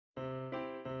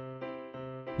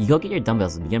You go get your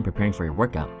dumbbells and begin preparing for your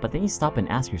workout, but then you stop and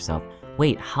ask yourself,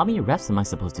 wait, how many reps am I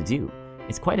supposed to do?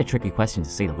 It's quite a tricky question to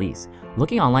say the least.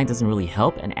 Looking online doesn't really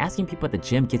help, and asking people at the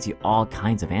gym gets you all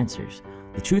kinds of answers.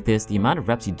 The truth is, the amount of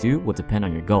reps you do will depend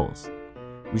on your goals.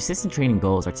 Resistance training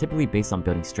goals are typically based on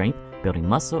building strength, building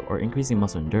muscle, or increasing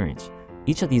muscle endurance.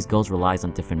 Each of these goals relies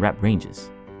on different rep ranges.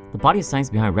 The body of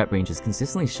science behind rep ranges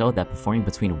consistently show that performing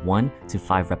between 1 to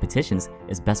 5 repetitions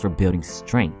is best for building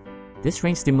strength. This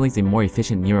range stimulates a more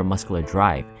efficient neuromuscular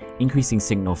drive, increasing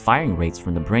signal firing rates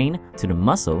from the brain to the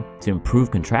muscle to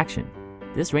improve contraction.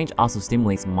 This range also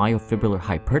stimulates myofibrillar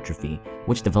hypertrophy,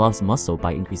 which develops muscle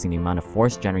by increasing the amount of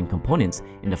force-generating components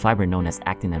in the fiber known as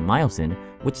actin and myosin,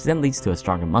 which then leads to a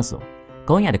stronger muscle.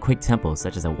 Going at a quick tempo,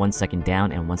 such as a 1 second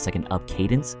down and 1 second up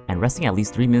cadence, and resting at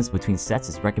least 3 minutes between sets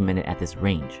is recommended at this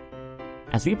range.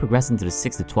 As we progress into the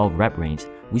 6 to 12 rep range,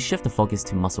 we shift the focus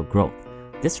to muscle growth.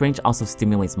 This range also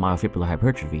stimulates myofibrillar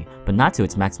hypertrophy, but not to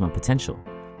its maximum potential.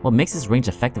 What makes this range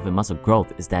effective in muscle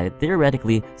growth is that it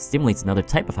theoretically stimulates another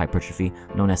type of hypertrophy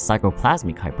known as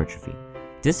sarcoplasmic hypertrophy.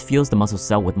 This fuels the muscle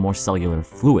cell with more cellular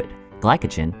fluid,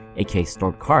 glycogen, aka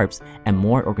stored carbs, and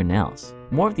more organelles.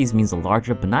 More of these means a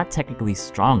larger but not technically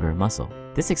stronger muscle.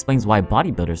 This explains why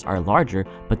bodybuilders are larger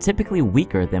but typically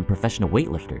weaker than professional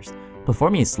weightlifters.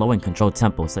 Performing a slow and controlled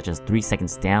tempo such as 3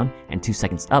 seconds down and 2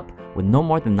 seconds up with no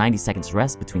more than 90 seconds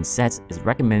rest between sets is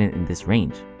recommended in this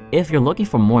range. If you're looking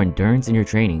for more endurance in your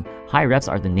training, high reps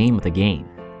are the name of the game.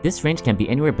 This range can be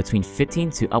anywhere between 15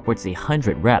 to upwards of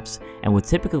 100 reps and will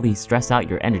typically stress out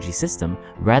your energy system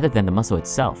rather than the muscle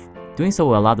itself. Doing so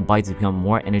will allow the body to become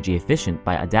more energy efficient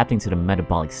by adapting to the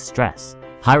metabolic stress.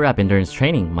 High rep endurance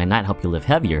training might not help you lift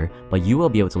heavier, but you will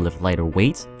be able to lift lighter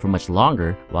weights for much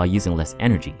longer while using less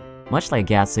energy. Much like a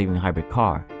gas-saving hybrid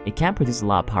car, it can't produce a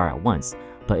lot of power at once,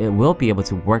 but it will be able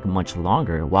to work much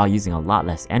longer while using a lot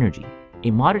less energy.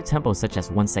 A moderate tempo such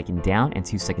as 1 second down and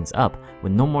 2 seconds up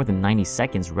with no more than 90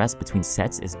 seconds rest between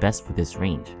sets is best for this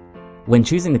range. When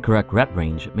choosing the correct rep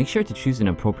range, make sure to choose an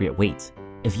appropriate weight.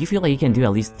 If you feel like you can do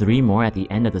at least 3 more at the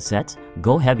end of the set,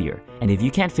 go heavier, and if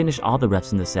you can't finish all the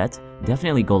reps in the set,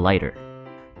 definitely go lighter.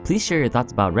 Please share your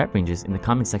thoughts about rep ranges in the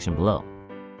comment section below.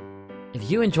 If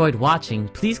you enjoyed watching,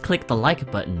 please click the like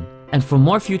button, and for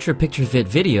more future PictureFit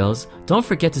videos, don't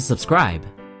forget to subscribe.